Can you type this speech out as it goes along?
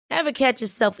Ever catch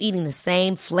yourself eating the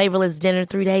same flavorless dinner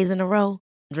 3 days in a row?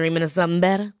 Dreaming of something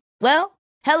better? Well,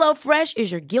 HelloFresh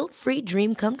is your guilt-free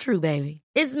dream come true, baby.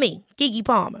 It's me, Keke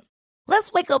Palmer.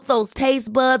 Let's wake up those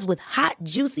taste buds with hot,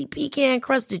 juicy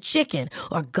pecan-crusted chicken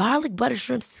or garlic butter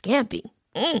shrimp scampi.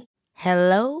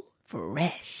 Hello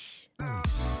Fresh.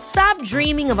 Stop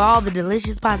dreaming of all the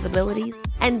delicious possibilities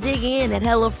and dig in at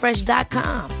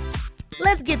HelloFresh.com.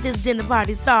 Let's get this dinner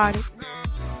party started.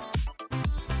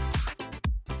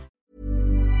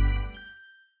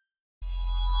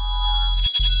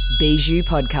 Bijou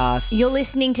Podcast. You're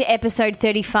listening to episode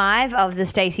 35 of The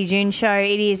Stacey June Show.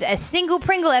 It is a single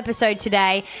Pringle episode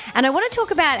today, and I want to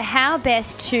talk about how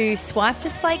best to swipe the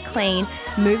slate clean,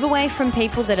 move away from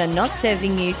people that are not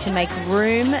serving you to make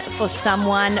room for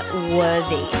someone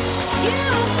worthy. You've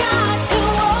got to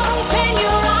open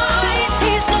your eyes.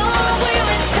 He's nowhere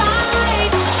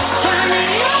inside. Turn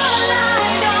your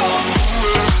light on.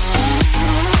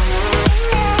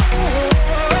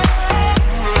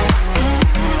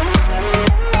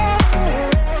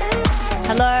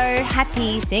 Hello,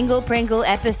 happy single Pringle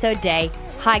episode day.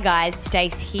 Hi guys,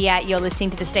 Stace here. You're listening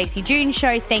to The Stacey June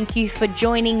Show. Thank you for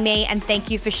joining me and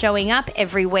thank you for showing up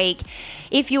every week.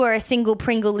 If you are a single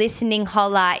Pringle listening,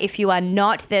 holla. If you are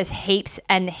not, there's heaps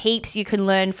and heaps you can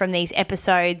learn from these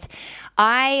episodes.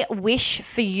 I wish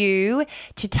for you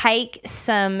to take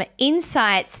some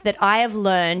insights that I have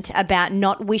learned about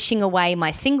not wishing away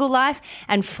my single life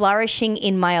and flourishing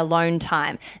in my alone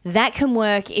time. That can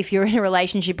work if you're in a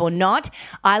relationship or not.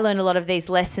 I learned a lot of these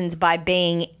lessons by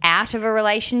being out of a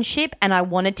relationship, and I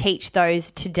want to teach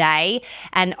those today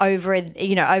and over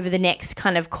the next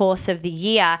kind of course of the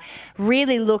year.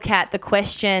 Really look at the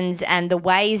questions and the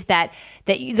ways that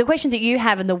the questions that you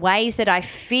have and the ways that I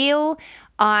feel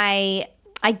I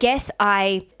guess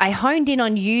I honed in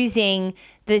on using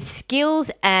the skills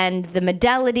and the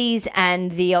modalities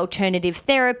and the alternative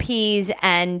therapies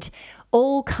and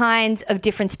all kinds of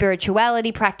different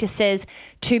spirituality practices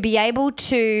to be able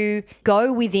to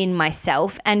go within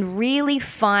myself and really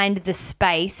find the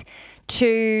space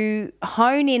to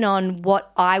hone in on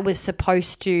what I was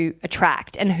supposed to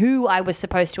attract and who I was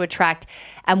supposed to attract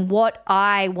and what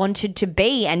I wanted to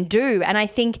be and do. And I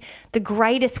think the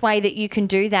greatest way that you can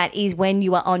do that is when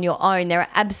you are on your own. There are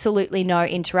absolutely no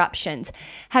interruptions.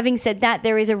 Having said that,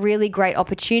 there is a really great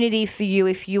opportunity for you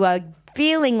if you are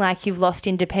feeling like you've lost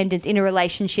independence in a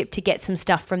relationship to get some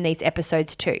stuff from these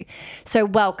episodes too. So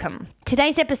welcome.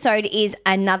 Today's episode is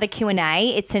another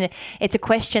Q&A. It's a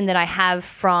question that I have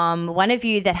from one of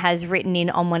you that has written in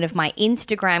on one of my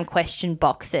Instagram question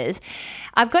boxes.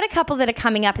 I've got a couple that are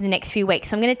coming up in the next few weeks,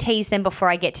 so I'm going to tease them before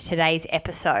I get to today's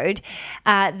episode.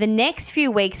 The next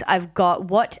few weeks I've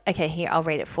got here, I'll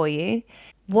read it for you.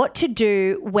 What to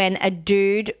do when a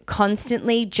dude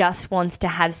constantly just wants to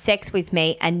have sex with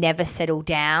me and never settle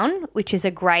down, which is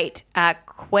a great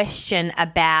question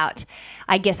about,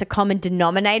 I guess, a common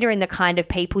denominator in the kind of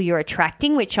people you're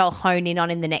attracting, which I'll hone in on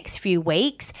in the next few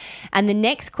weeks. And the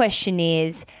next question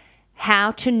is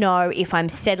how to know if I'm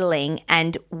settling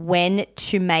and when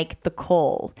to make the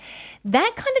call.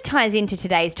 That kind of ties into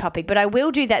today's topic, but I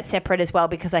will do that separate as well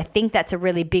because I think that's a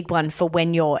really big one for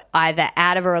when you're either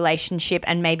out of a relationship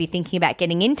and maybe thinking about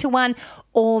getting into one,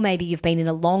 or maybe you've been in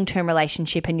a long-term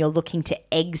relationship and you're looking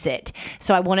to exit.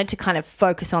 So I wanted to kind of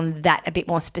focus on that a bit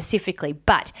more specifically.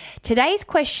 But today's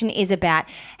question is about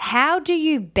how do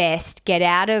you best get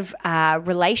out of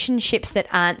relationships that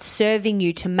aren't serving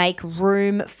you to make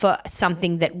room for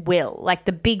something that will, like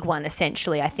the big one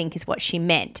essentially, I think is what she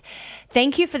meant.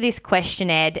 Thank you for this question,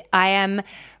 Ed. I am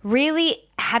really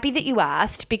happy that you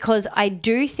asked because I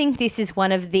do think this is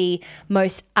one of the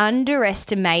most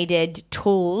underestimated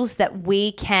tools that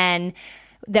we can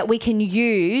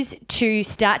use to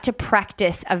start to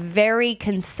practice a very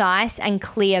concise and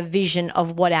clear vision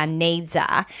of what our needs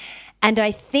are. And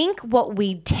I think what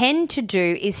we tend to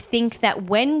do is think that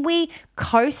when we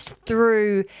coast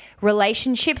through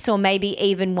relationships or maybe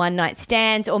even one-night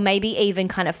stands or maybe even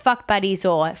kind of fuck buddies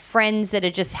or friends that are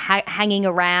just hanging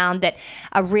around that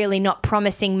are really not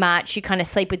promising much, you kind of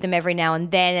sleep with them every now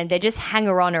and then and they're just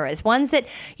hanger-oners, ones that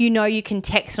you know you can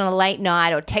text on a late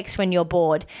night or text when you're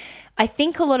bored. I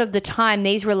think a lot of the time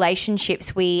these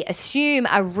relationships we assume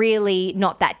are really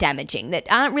not that damaging, that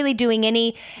aren't really doing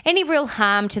any real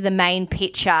harm to the main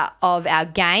picture of our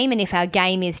game. And if our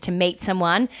game is to meet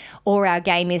someone or our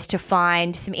game is to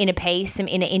find some inner peace, some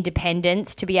inner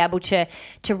independence, to be able to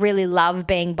really love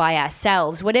being by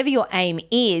ourselves, whatever your aim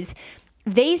is,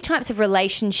 these types of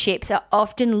relationships are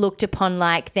often looked upon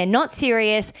like they're not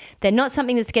serious, they're not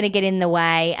something that's going to get in the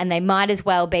way, and they might as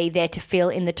well be there to fill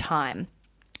in the time.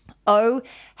 Oh,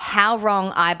 how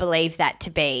wrong I believe that to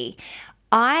be.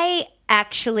 I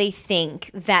actually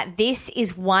think that this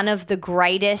is one of the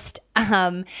greatest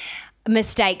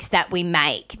mistakes that we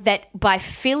make, that by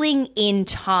filling in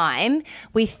time,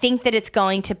 we think that it's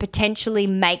going to potentially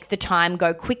make the time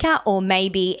go quicker, or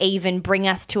maybe even bring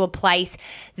us to a place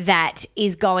that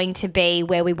is going to be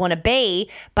where we want to be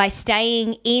by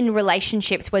staying in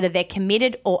relationships, whether they're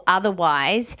committed or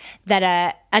otherwise, that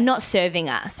are not serving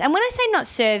us. And when I say not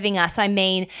serving us, I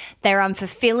mean they're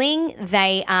unfulfilling,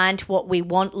 they aren't what we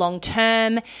want long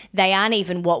term, they aren't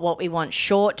even what we want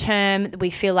short term. We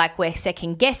feel like we're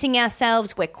second guessing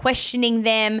ourselves, we're questioning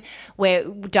them, we're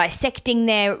dissecting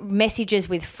their messages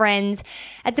with friends.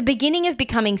 At the beginning of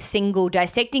becoming single,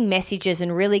 dissecting messages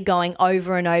and really going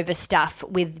over and over stuff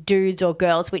with dudes or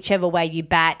girls, whichever way you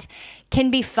bat, can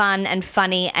be fun and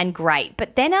funny and great.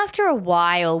 But then after a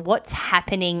while, what's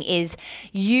happening is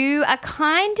you are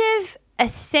kind of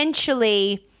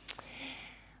essentially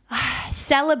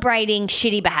celebrating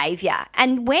shitty behavior.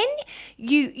 And when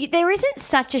there isn't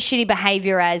such a shitty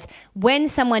behavior as when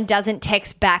someone doesn't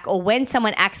text back or when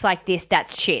someone acts like this,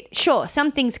 that's shit. Sure,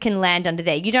 some things can land under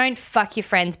there. You don't fuck your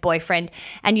friend's boyfriend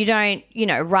and you don't,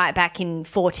 write back in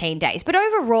 14 days. But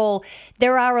overall,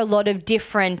 there are a lot of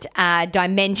different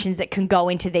dimensions that can go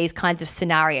into these kinds of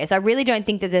scenarios. I really don't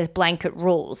think that there's blanket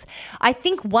rules. I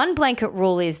think one blanket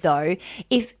rule is, though,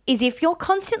 if you're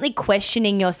constantly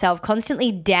questioning yourself,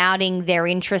 constantly doubting their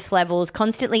interest levels,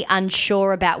 constantly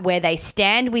unsure about where they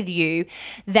stand with you,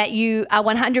 that you are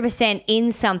 100%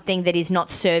 in something that is not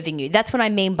serving you. That's what I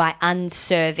mean by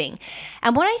unserving.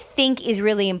 And what I think is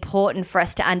really important for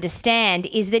us to understand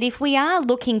is that if we are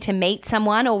looking to meet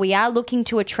someone or we are looking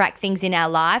to attract things in our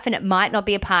life, and it might not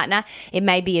be a partner, it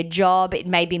may be a job, it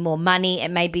may be more money, it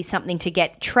may be something to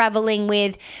get traveling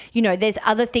with, there's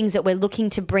other things that we're looking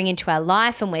to bring into our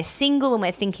life, and we're single and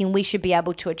we're thinking we should be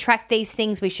able to attract these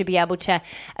things, we should be able to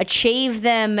achieve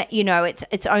them,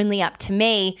 it's only up to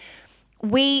me.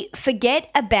 We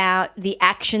forget about the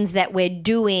actions that we're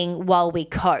doing while we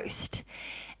coast.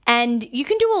 And you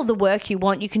can do all the work you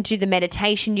want. You can do the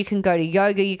meditation. You can go to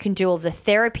yoga. You can do all the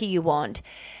therapy you want.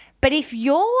 But if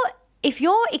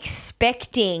you're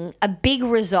expecting a big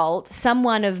result,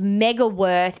 someone of mega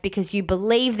worth, because you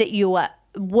believe that you are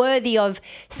worthy of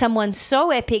someone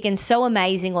so epic and so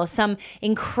amazing, or some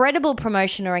incredible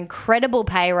promotion or incredible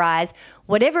pay rise,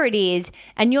 whatever it is,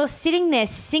 and you're sitting there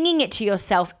singing it to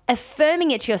yourself,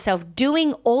 affirming it to yourself,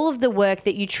 doing all of the work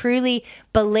that you truly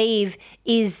believe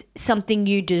is something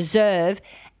you deserve,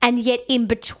 and yet in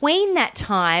between that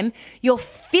time, you're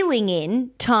filling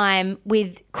in time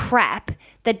with crap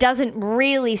that doesn't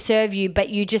really serve you, but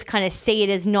you just kind of see it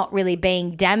as not really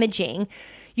being damaging,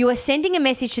 you are sending a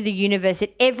message to the universe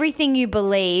that everything you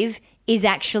believe is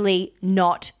actually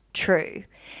not true.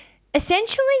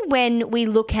 Essentially, when we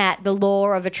look at the law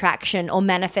of attraction or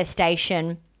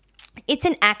manifestation, it's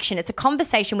an action, it's a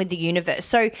conversation with the universe.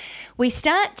 So we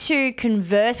start to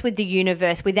converse with the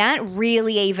universe without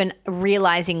really even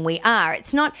realizing we are.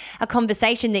 It's not a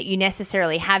conversation that you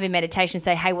necessarily have in meditation,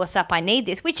 say, hey, what's up, I need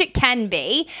this, which it can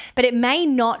be, but it may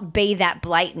not be that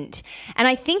blatant. And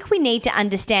I think we need to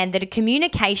understand that a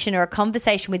communication or a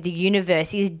conversation with the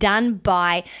universe is done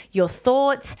by your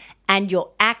thoughts and your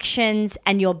actions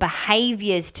and your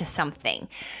behaviors to something.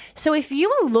 So if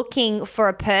you are looking for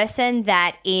a person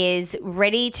that is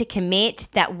ready to commit,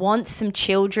 that wants some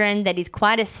children, that is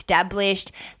quite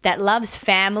established, that loves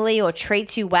family or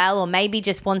treats you well, or maybe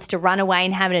just wants to run away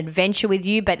and have an adventure with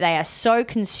you, but they are so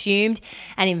consumed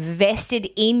and invested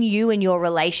in you and your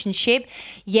relationship,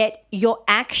 yet your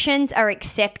actions are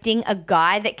accepting a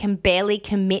guy that can barely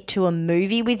commit to a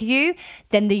movie with you,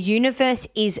 then the universe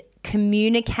is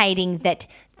communicating that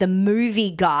the movie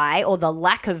guy or the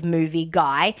lack of movie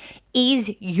guy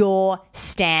is your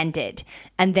standard.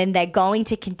 And then they're going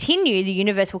to continue, the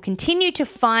universe will continue to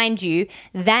find you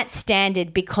that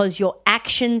standard because your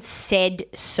actions said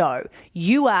so.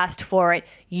 You asked for it,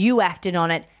 you acted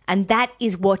on it, and that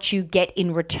is what you get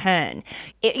in return.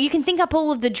 You can think up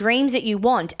all of the dreams that you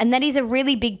want, and that is a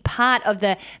really big part of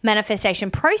the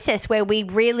manifestation process where we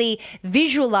really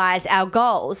visualize our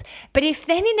goals. But if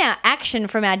then in our action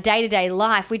from our day-to-day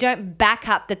life, we don't back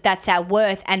up that that's our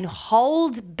worth and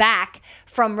hold back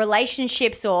from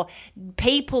relationships or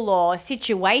people or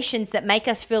situations that make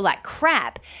us feel like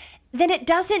crap, then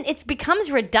it becomes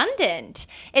redundant.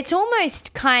 It's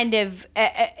almost kind of,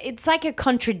 it's like a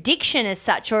contradiction as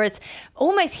such, or it's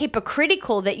almost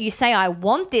hypocritical that you say, I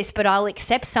want this, but I'll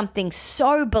accept something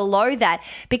so below that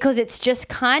because it's just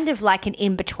kind of like an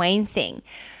in-between thing.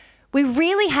 We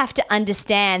really have to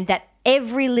understand that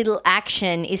every little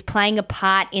action is playing a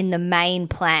part in the main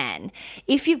plan.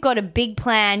 If you've got a big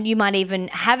plan, you might even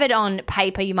have it on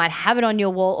paper, you might have it on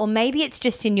your wall, or maybe it's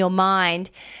just in your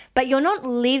mind, but you're not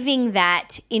living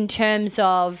that in terms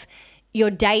of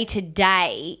your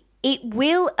day-to-day. It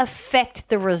will affect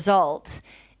the results.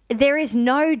 There is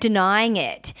no denying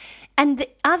it. And the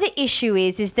other issue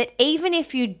is that even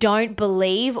if you don't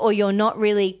believe or you're not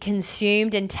really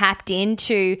consumed and tapped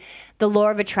into the law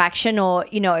of attraction or,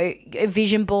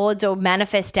 vision boards or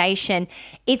manifestation,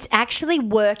 it's actually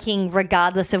working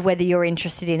regardless of whether you're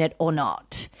interested in it or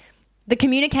not. The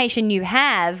communication you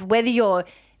have, whether you're,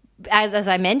 as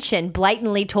I mentioned,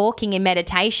 blatantly talking in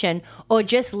meditation or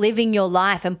just living your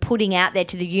life and putting out there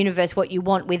to the universe what you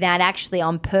want without actually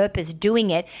on purpose doing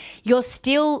it, you're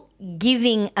still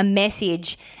giving a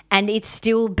message and it's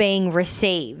still being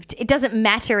received. It doesn't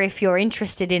matter if you're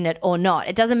interested in it or not.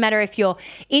 It doesn't matter if you're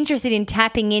interested in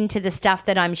tapping into the stuff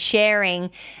that I'm sharing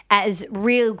as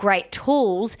real great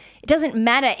tools. It doesn't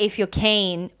matter if you're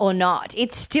keen or not.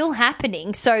 It's still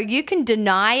happening. So you can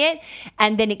deny it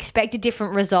and then expect a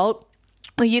different result,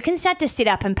 or you can start to sit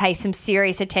up and pay some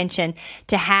serious attention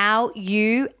to how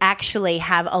you actually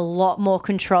have a lot more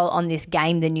control on this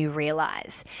game than you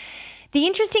realize. The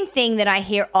interesting thing that I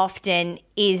hear often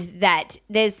is that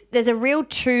there's a real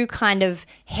two kind of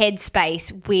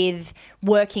headspace with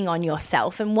working on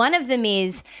yourself. And one of them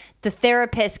is the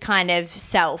therapist kind of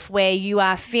self, where you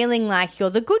are feeling like you're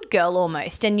the good girl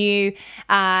almost, and you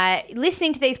are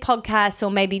listening to these podcasts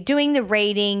or maybe doing the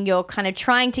reading, you're kind of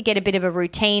trying to get a bit of a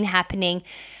routine happening.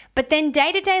 But then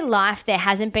day-to-day life, there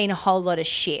hasn't been a whole lot of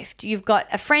shift. You've got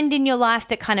a friend in your life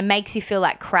that kind of makes you feel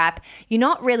like crap. You're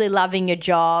not really loving your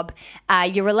job.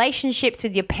 Your relationships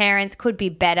with your parents could be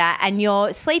better. And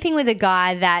you're sleeping with a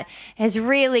guy that has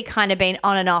really kind of been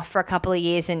on and off for a couple of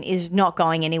years and is not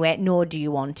going anywhere, nor do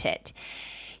you want it.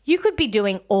 You could be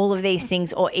doing all of these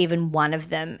things or even one of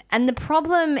them. And the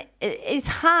problem, it's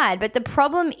hard, but the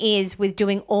problem is with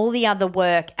doing all the other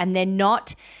work and then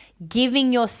not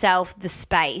giving yourself the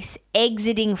space,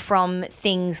 exiting from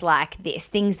things like this,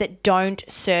 things that don't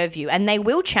serve you. And they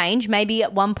will change. Maybe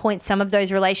at one point some of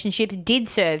those relationships did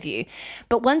serve you.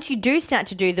 But once you do start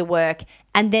to do the work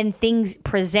and then things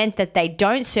present that they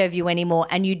don't serve you anymore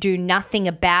and you do nothing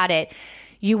about it,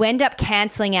 you end up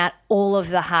cancelling out all of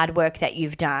the hard work that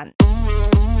you've done.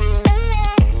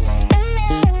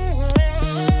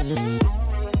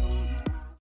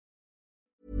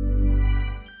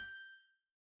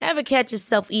 Ever catch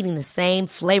yourself eating the same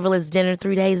flavorless dinner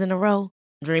 3 days in a row?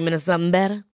 Dreaming of something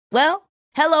better? Well,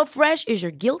 HelloFresh is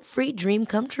your guilt-free dream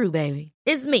come true, baby.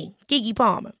 It's me, Keke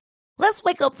Palmer. Let's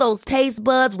wake up those taste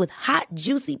buds with hot,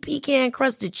 juicy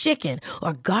pecan-crusted chicken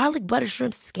or garlic butter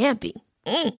shrimp scampi.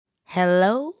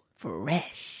 Hello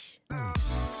Fresh.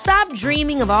 Stop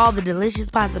dreaming of all the delicious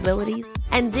possibilities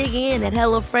and dig in at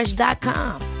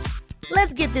HelloFresh.com.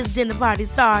 Let's get this dinner party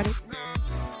started.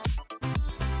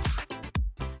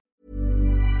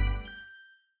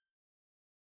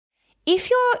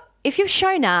 If you've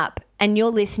shown up and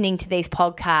you're listening to these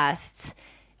podcasts,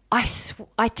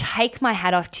 I take my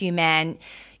hat off to you, man.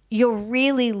 You're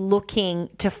really looking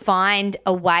to find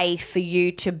a way for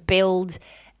you to build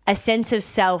a sense of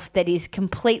self that is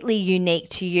completely unique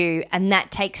to you, and that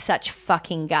takes such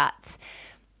fucking guts.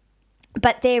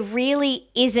 But there really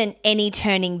isn't any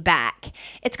turning back.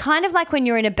 It's kind of like when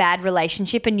you're in a bad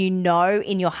relationship and you know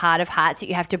in your heart of hearts that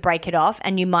you have to break it off,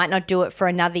 and you might not do it for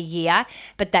another year,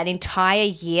 but that entire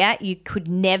year you could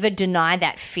never deny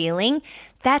that feeling.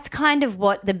 That's kind of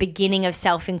what the beginning of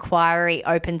self-inquiry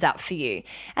opens up for you.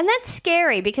 And that's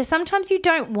scary because sometimes you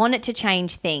don't want it to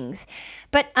change things.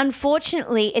 But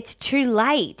unfortunately, it's too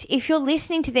late. If you're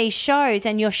listening to these shows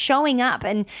and you're showing up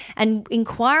and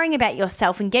inquiring about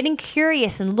yourself and getting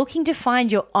curious and looking to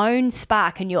find your own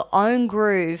spark and your own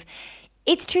groove,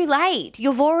 it's too late.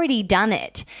 You've already done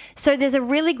it. So there's a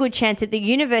really good chance that the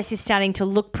universe is starting to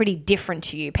look pretty different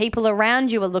to you. People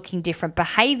around you are looking different.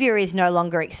 Behavior is no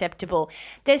longer acceptable.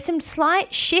 There's some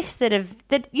slight shifts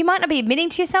that you might not be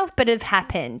admitting to yourself, but have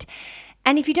happened.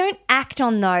 And if you don't act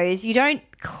on those, you don't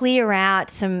clear out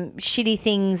some shitty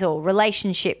things or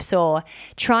relationships or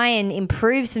try and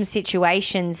improve some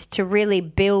situations to really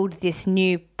build this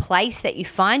new place that you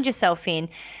find yourself in,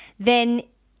 then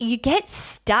you get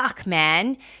stuck,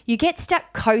 man. You get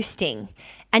stuck coasting,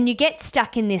 and you get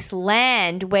stuck in this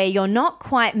land where you're not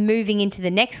quite moving into the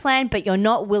next land, but you're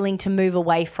not willing to move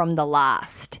away from the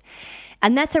last.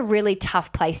 And that's a really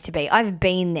tough place to be. I've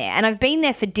been there, and I've been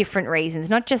there for different reasons,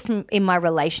 not just in my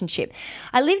relationship.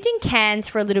 I lived in Cairns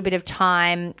for a little bit of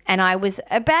time, and I was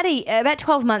about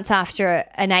 12 months after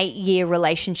an 8-year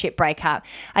relationship breakup.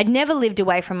 I'd never lived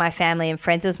away from my family and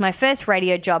friends. It was my first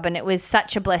radio job, and it was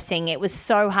such a blessing. It was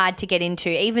so hard to get into.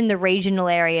 Even the regional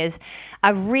areas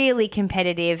are really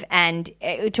competitive, and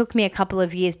it took me a couple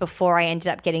of years before I ended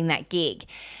up getting that gig.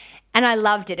 And I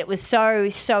loved it. It was so,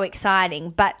 so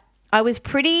exciting. But I was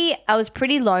pretty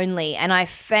lonely, and I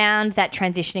found that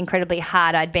transition incredibly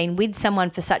hard. I'd been with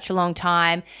someone for such a long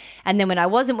time, and then when I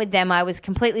wasn't with them, I was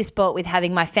completely spoilt with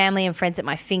having my family and friends at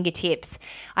my fingertips.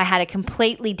 I had a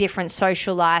completely different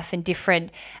social life and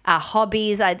different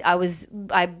hobbies.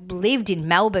 I lived in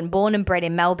Melbourne, born and bred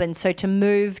in Melbourne, so to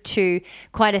move to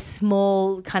quite a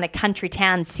small kind of country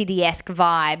town, city-esque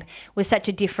vibe was such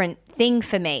a different thing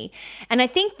for me. And I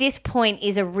think this point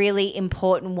is a really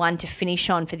important one to finish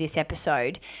on for this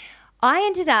episode. I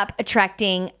ended up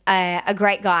attracting a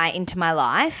great guy into my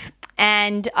life,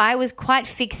 and I was quite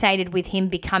fixated with him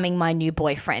becoming my new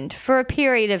boyfriend for a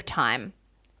period of time.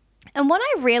 And what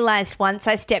I realized once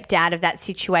I stepped out of that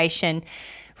situation,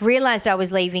 realized I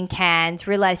was leaving Cairns,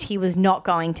 realized he was not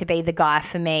going to be the guy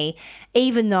for me,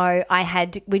 even though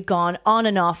we'd gone on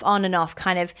and off,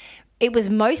 kind of. It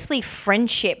was mostly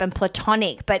friendship and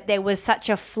platonic, but there was such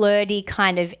a flirty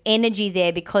kind of energy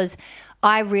there because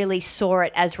I really saw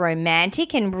it as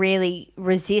romantic and really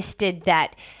resisted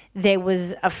that there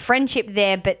was a friendship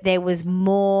there, but there was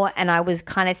more, and I was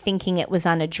kind of thinking it was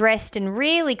unaddressed and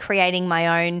really creating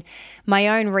my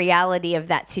own reality of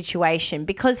that situation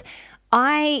because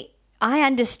I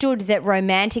understood that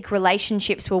romantic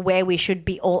relationships were where we should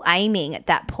be all aiming at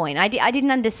that point. I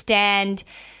didn't understand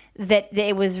that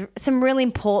there was some real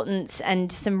importance and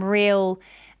some real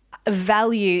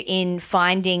value in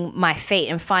finding my feet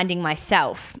and finding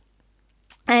myself.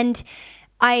 And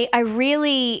I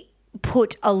really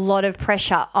put a lot of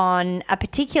pressure on a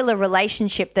particular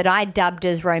relationship that I dubbed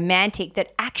as romantic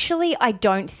that actually I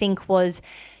don't think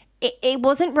it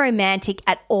wasn't romantic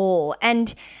at all.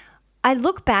 And I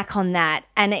look back on that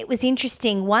and it was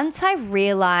interesting. Once I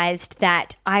realized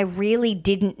that I really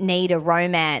didn't need a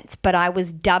romance, but I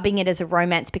was dubbing it as a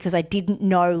romance because I didn't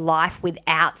know life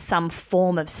without some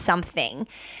form of something.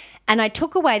 And I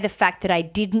took away the fact that I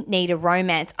didn't need a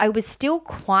romance. I was still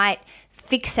quite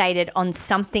fixated on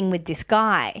something with this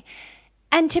guy.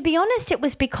 And to be honest, it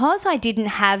was because I didn't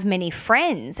have many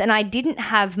friends and I didn't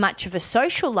have much of a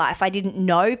social life. I didn't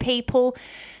know people.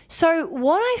 So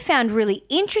what I found really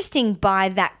interesting by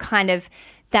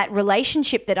that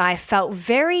relationship that I felt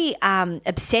very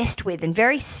obsessed with and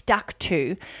very stuck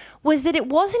to was that it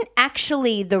wasn't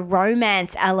actually the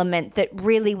romance element that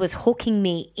really was hooking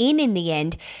me in the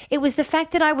end. It was the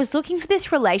fact that I was looking for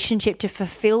this relationship to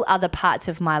fulfill other parts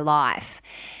of my life.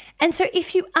 And so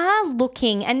if you are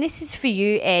looking, and this is for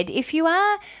you, Ed, if you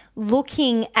are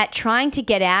looking at trying to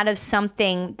get out of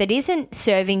something that isn't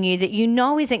serving you, that you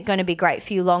know isn't going to be great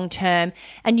for you long term,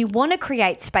 and you want to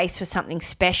create space for something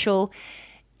special,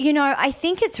 you know, I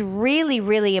think it's really,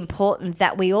 really important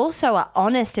that we also are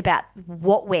honest about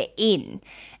what we're in.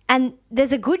 And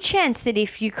there's a good chance that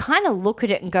if you kind of look at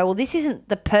it and go, well, this isn't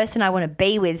the person I want to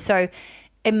be with, so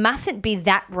it mustn't be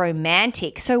that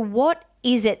romantic. So what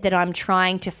is it that I'm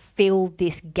trying to fill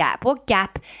this gap? What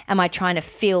gap am I trying to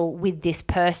fill with this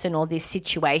person or this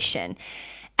situation?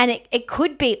 And it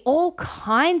could be all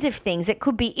kinds of things. It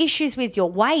could be issues with your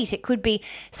weight. It could be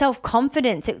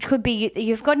self-confidence. It could be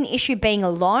you've got an issue being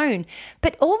alone.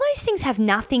 But all those things have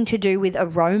nothing to do with a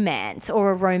romance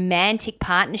or a romantic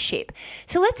partnership.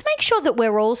 So let's make sure that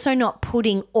we're also not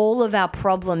putting all of our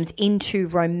problems into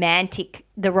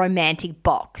the romantic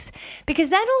box,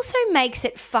 because that also makes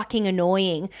it fucking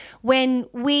annoying when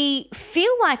we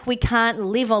feel like we can't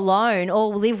live alone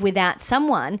or live without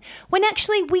someone when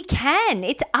actually we can.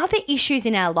 It's other issues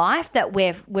in our life that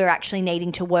we're actually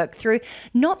needing to work through,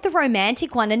 not the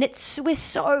romantic one. And we're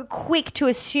so quick to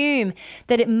assume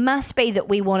that it must be that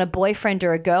we want a boyfriend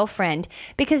or a girlfriend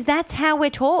because that's how we're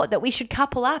taught that we should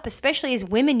couple up, especially as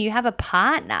women. You have a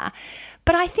partner.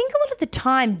 But I think a lot of the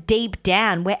time, deep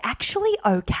down, we're actually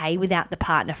okay without the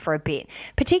partner for a bit,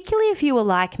 particularly if you were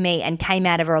like me and came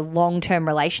out of a long-term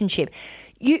relationship.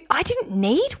 I didn't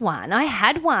need one. I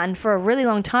had one for a really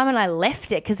long time and I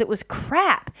left it because it was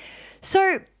crap.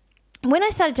 So when I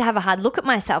started to have a hard look at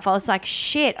myself, I was like,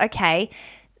 shit, okay,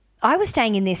 I was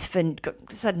staying in this for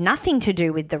nothing to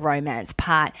do with the romance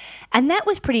part. And that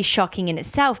was pretty shocking in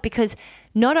itself because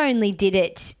not only did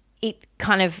it it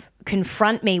kind of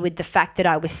confront me with the fact that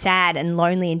I was sad and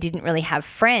lonely and didn't really have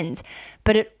friends,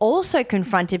 but it also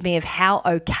confronted me of how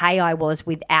okay I was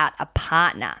without a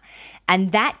partner.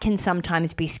 And that can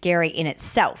sometimes be scary in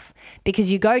itself,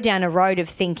 because you go down a road of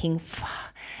thinking,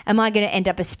 am I going to end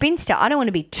up a spinster? I don't want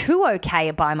to be too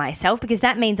okay by myself, because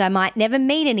that means I might never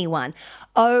meet anyone.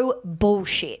 Oh,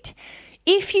 bullshit.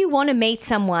 If you want to meet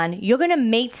someone, you're going to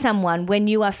meet someone when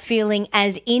you are feeling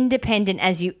as independent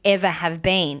as you ever have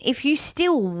been. If you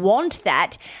still want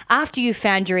that after you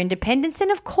found your independence, then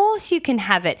of course you can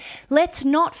have it. Let's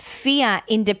not fear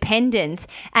independence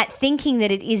at thinking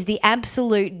that it is the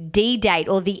absolute D-date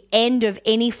or the end of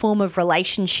any form of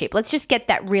relationship. Let's just get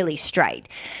that really straight.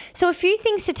 So a few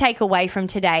things to take away from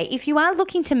today. If you are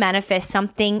looking to manifest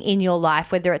something in your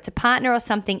life, whether it's a partner or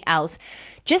something else,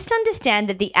 just understand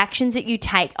that the actions that you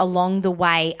take along the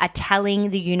way are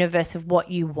telling the universe of what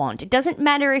you want. It doesn't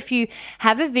matter if you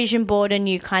have a vision board and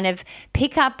you kind of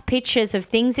pick up pictures of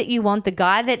things that you want, the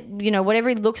guy that, whatever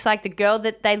he looks like, the girl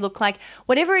that they look like,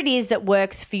 whatever it is that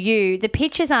works for you, the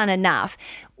pictures aren't enough.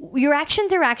 Your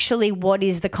actions are actually what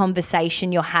is the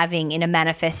conversation you're having in a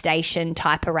manifestation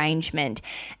type arrangement.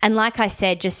 And like I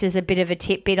said, just as a bit of a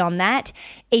tidbit on that,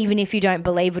 even if you don't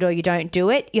believe it or you don't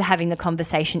do it, you're having the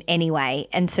conversation anyway.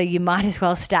 And so you might as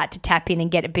well start to tap in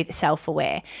and get a bit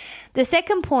self-aware. The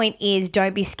second point is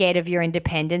don't be scared of your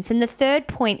independence. And the third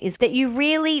point is that you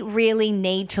really, really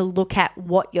need to look at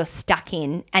what you're stuck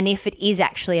in and if it is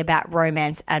actually about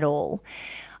romance at all.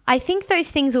 I think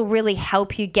those things will really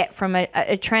help you get from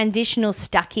a transitional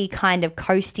stucky kind of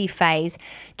coasty phase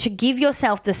to give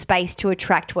yourself the space to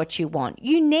attract what you want.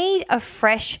 You need a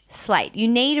fresh slate. You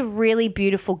need a really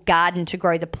beautiful garden to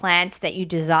grow the plants that you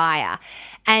desire.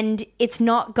 And it's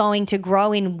not going to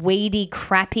grow in weedy,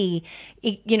 crappy,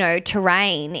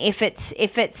 terrain if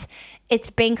it's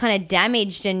been kind of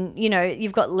damaged and,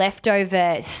 you've got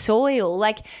leftover soil.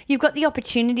 Like, you've got the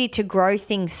opportunity to grow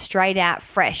things straight out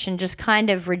fresh and just kind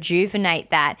of rejuvenate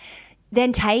that.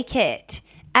 Then take it.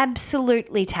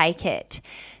 Absolutely take it.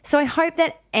 So I hope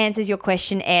that answers your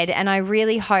question, Ed, and I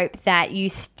really hope that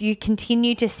you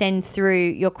continue to send through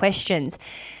your questions.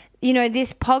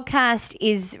 This podcast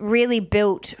is really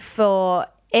built for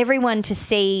everyone to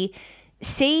see,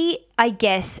 I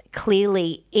guess,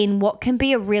 clearly in what can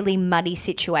be a really muddy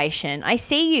situation. I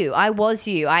see you. I was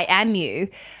you. I am you.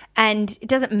 And it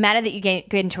doesn't matter that you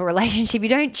get into a relationship. You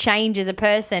don't change as a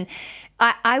person.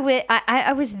 I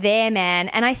was there, man,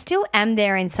 and I still am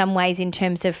there in some ways in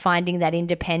terms of finding that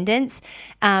independence.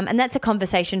 And that's a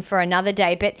conversation for another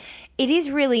day. But it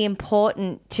is really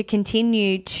important to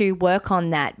continue to work on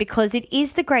that, because it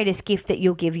is the greatest gift that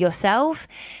you'll give yourself,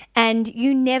 and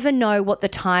you never know what the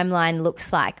timeline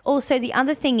looks like. Also, the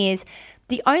other thing is,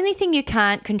 the only thing you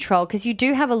can't control, because you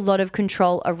do have a lot of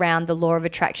control around the law of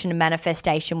attraction and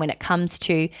manifestation when it comes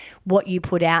to what you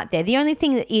put out there. The only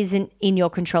thing that isn't in your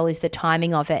control is the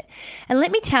timing of it. And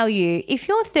let me tell you, if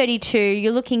you're 32,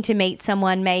 you're looking to meet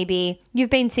someone, maybe you've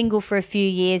been single for a few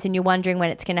years and you're wondering when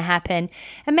it's going to happen.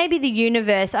 And maybe the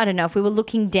universe, I don't know, if we were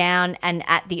looking down and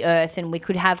at the earth and we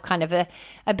could have kind of a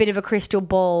bit of a crystal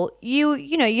ball, you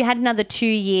had another 2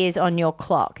 years on your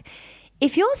clock.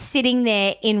 If you're sitting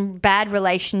there in bad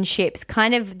relationships,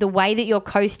 kind of the way that you're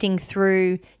coasting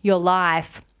through your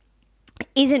life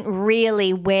isn't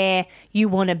really where you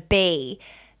want to be,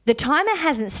 the timer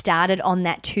hasn't started on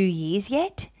that 2 years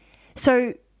yet.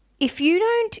 So if you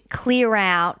don't clear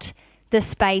out the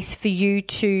space for you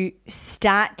to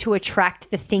start to attract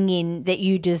the thing in that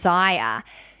you desire,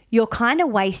 you're kind of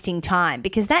wasting time,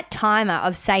 because that timer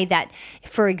of, say that,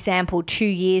 for example, 2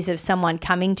 years of someone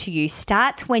coming to you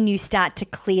starts when you start to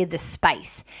clear the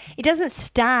space. It doesn't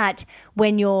start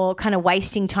when you're kind of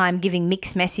wasting time giving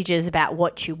mixed messages about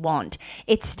what you want.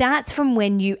 It starts from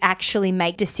when you actually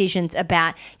make decisions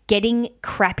about getting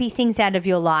crappy things out of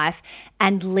your life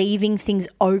and leaving things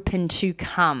open to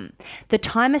come. The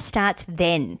timer starts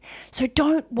then. So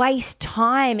don't waste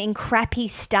time in crappy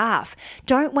stuff.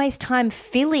 Don't waste time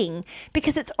filling,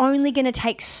 because it's only going to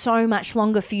take so much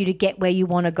longer for you to get where you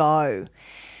want to go.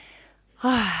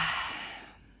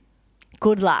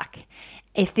 Good luck.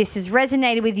 If this has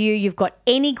resonated with you, you've got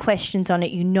any questions on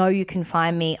it, you can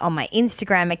find me on my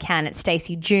Instagram account at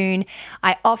Stacey June.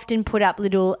 I often put up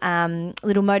little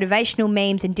motivational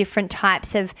memes and different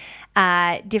types of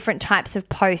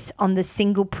posts on the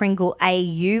Single Pringle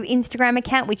AU Instagram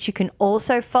account, which you can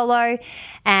also follow.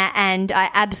 And I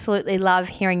absolutely love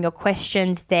hearing your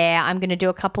questions there. I'm going to do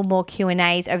a couple more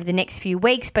Q&As over the next few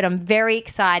weeks, but I'm very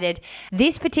excited.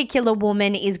 This particular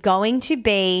woman is going to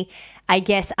be I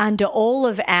guess, under all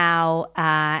of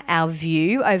our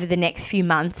view over the next few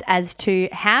months as to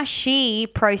how she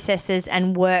processes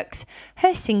and works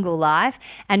her single life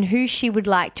and who she would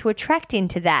like to attract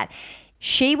into that.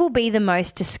 She will be the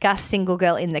most discussed single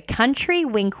girl in the country,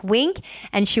 wink, wink,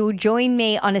 and she will join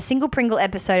me on a Single Pringle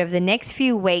episode over the next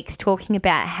few weeks talking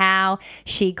about how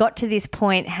she got to this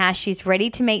point, how she's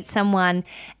ready to meet someone,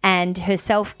 and her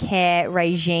self-care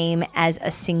regime as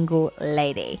a single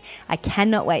lady. I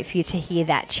cannot wait for you to hear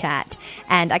that chat,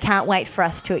 and I can't wait for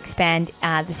us to expand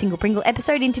the Single Pringle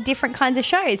episode into different kinds of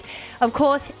shows. Of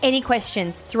course, any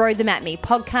questions, throw them at me.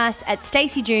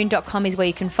 Podcast@staceyjune.com is where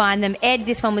you can find them. Ed,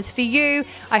 this one was for you.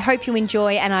 I hope you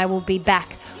enjoy, and I will be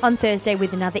back on Thursday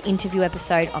with another interview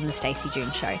episode on The Stacey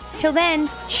June Show. Till then,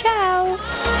 ciao.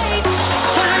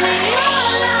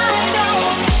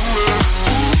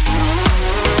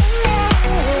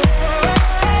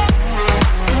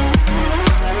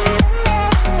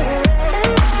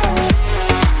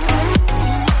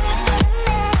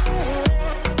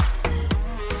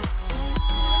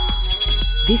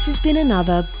 This has been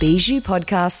another Bijou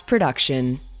Podcast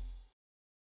production.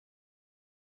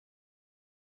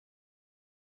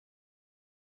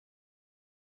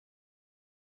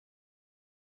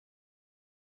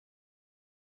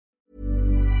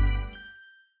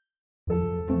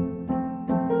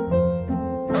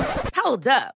 Hold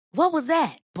up. What was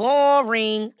that?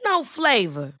 Boring. No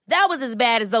flavor. That was as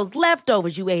bad as those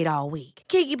leftovers you ate all week.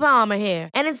 Keke Palmer here,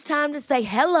 and it's time to say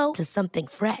hello to something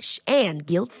fresh and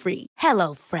guilt-free.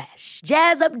 Hello Fresh.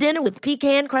 Jazz up dinner with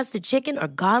pecan-crusted chicken or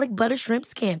garlic butter shrimp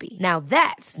scampi. Now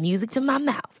that's music to my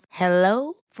mouth.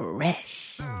 Hello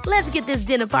Fresh. Let's get this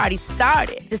dinner party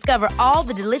started. Discover all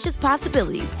the delicious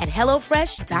possibilities at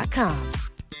hellofresh.com.